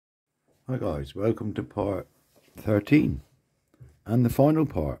Hi guys, welcome to part 13 and the final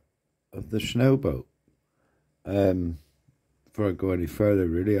part of the Schnellboot. Before I go any further,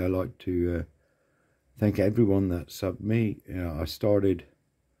 really, I like to thank everyone that subbed me. I started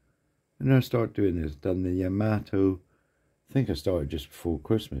doing this, done the Yamato, I think I started just before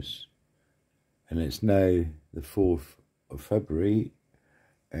Christmas, and it's now the 4th of February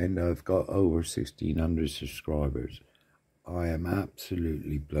and I've got over 1,600 subscribers. I am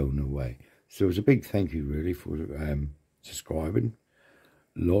absolutely blown away. So it's a big thank you really for subscribing.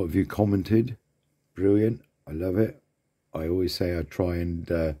 A lot of you commented. Brilliant. I love it. I always say I try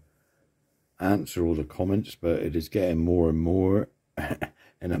and answer all the comments, but it is getting more and more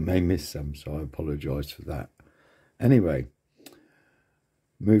and I may miss some, so I apologise for that. Anyway,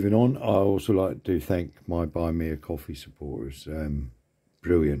 moving on, I also like to thank my Buy Me a Coffee supporters.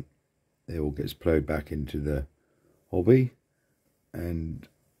 Brilliant. It all gets ploughed back into the hobby and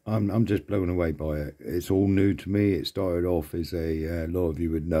I'm just blown away by it. It's all new to me. It started off as a lot of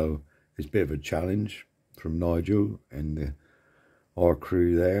you would know, it's a bit of a challenge from Nigel and our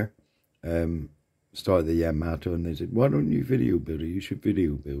crew there. Started the Yamato and they said, why don't you video build it? You should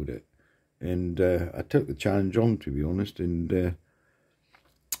video build it. And I took the challenge on, to be honest, and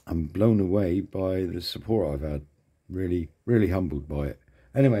I'm blown away by the support I've had. Really, really humbled by it.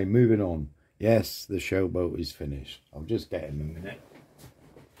 Anyway, moving on. Yes, the Schnellboot is finished. I'll just get in a minute.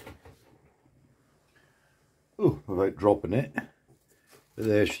 Oh, without dropping it. But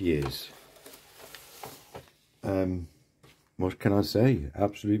there she is. What can I say?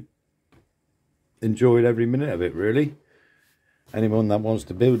 Absolutely enjoyed every minute of it, really. Anyone that wants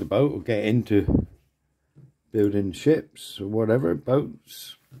to build a boat or get into building ships or whatever,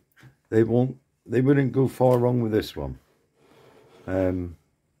 boats, they wouldn't go far wrong with this one.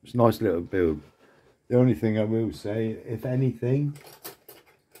 It's a nice little build. The only thing I will say, if anything,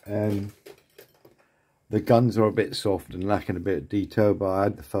 the guns are a bit soft and lacking a bit of detail, but I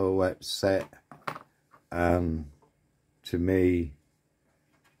had the photo etch set. To me,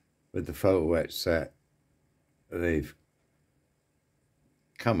 with the photo etch set, they've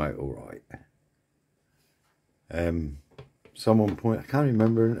come out all right. Someone I can't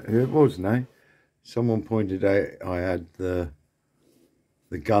remember who it was now. Someone pointed out I had the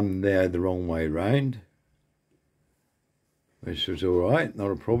gun there the wrong way round, which was all right, not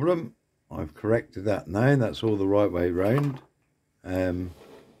a problem. I've corrected that now, that's all the right way round.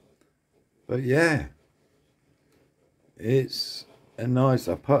 But yeah, it's a nice,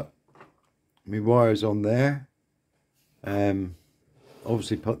 I put my wires on there,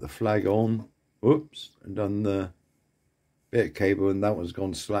 obviously put the flag on, whoops, and done the bit of cable, and that one's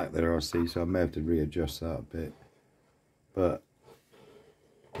gone slack there, I see, so I may have to readjust that a bit. But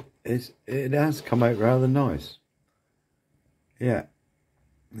it has come out rather nice. Yeah,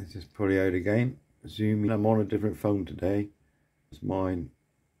 let's just put it out again. Zoom in. I'm on a different phone today. It's mine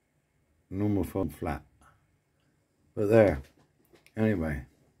normal phone flat. But there. Anyway,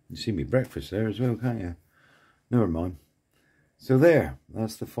 you see me breakfast there as well, can't you? Never mind. So there,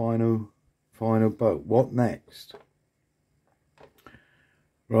 that's the final boat. What next?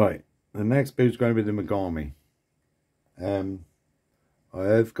 Right, the next boat's going to be the Megami. I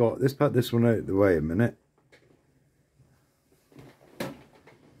have got, let's put this one out of the way a minute.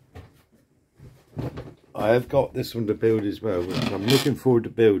 I have got this one to build as well, which I'm looking forward to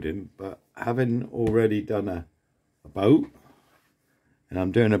building, but having already done a boat, and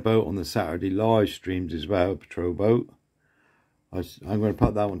I'm doing a boat on the Saturday live streams as well, a patrol boat. I'm going to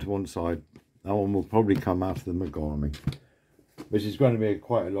put that one to one side. That one will probably come after the Megami, which is going to be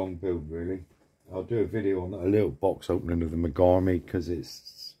quite a long build, really. I'll do a video on a little box opening of the Megami because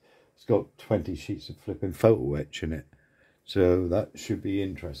it's got 20 sheets of flipping photo etch in it, so that should be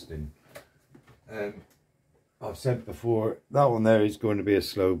interesting. I've said before, that one there is going to be a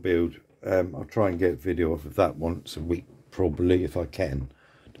slow build. I'll try and get video off of that once a week, probably, if I can,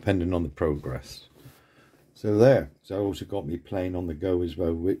 depending on the progress. So there. So I also got me plane on the go as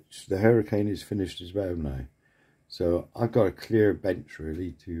well, which the Hurricane is finished as well now. So I've got a clear bench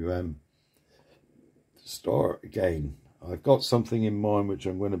really to start again. I've got something in mind which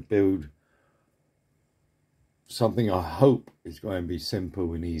I'm going to build. Something I hope is going to be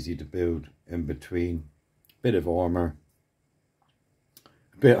simple and easy to build in between. Bit of armour,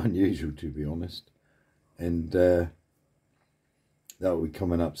 a bit unusual to be honest, and that will be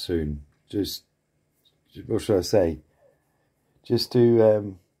coming up soon. Just what should I say, just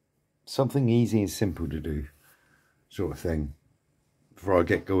do something easy and simple to do, sort of thing, before I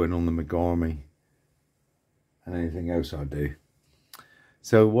get going on the Megami and anything else I do.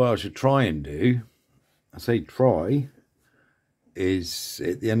 So what I should try and do, I say try, is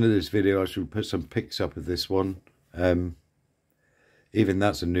at the end of this video I should put some pics up of this one. Even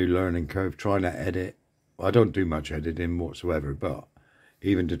that's a new learning curve, trying to edit. Well, I don't do much editing whatsoever, but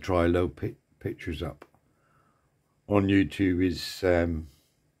even to try load pictures up on YouTube is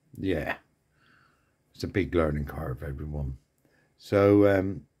yeah, it's a big learning curve, everyone.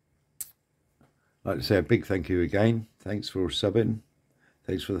 So like to say a big thank you again. Thanks for subbing,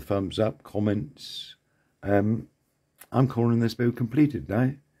 thanks for the thumbs up, comments. I'm calling this build completed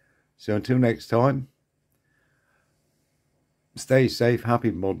now. So until next time, stay safe,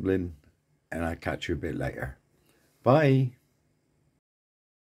 happy modelling, and I'll catch you a bit later. Bye.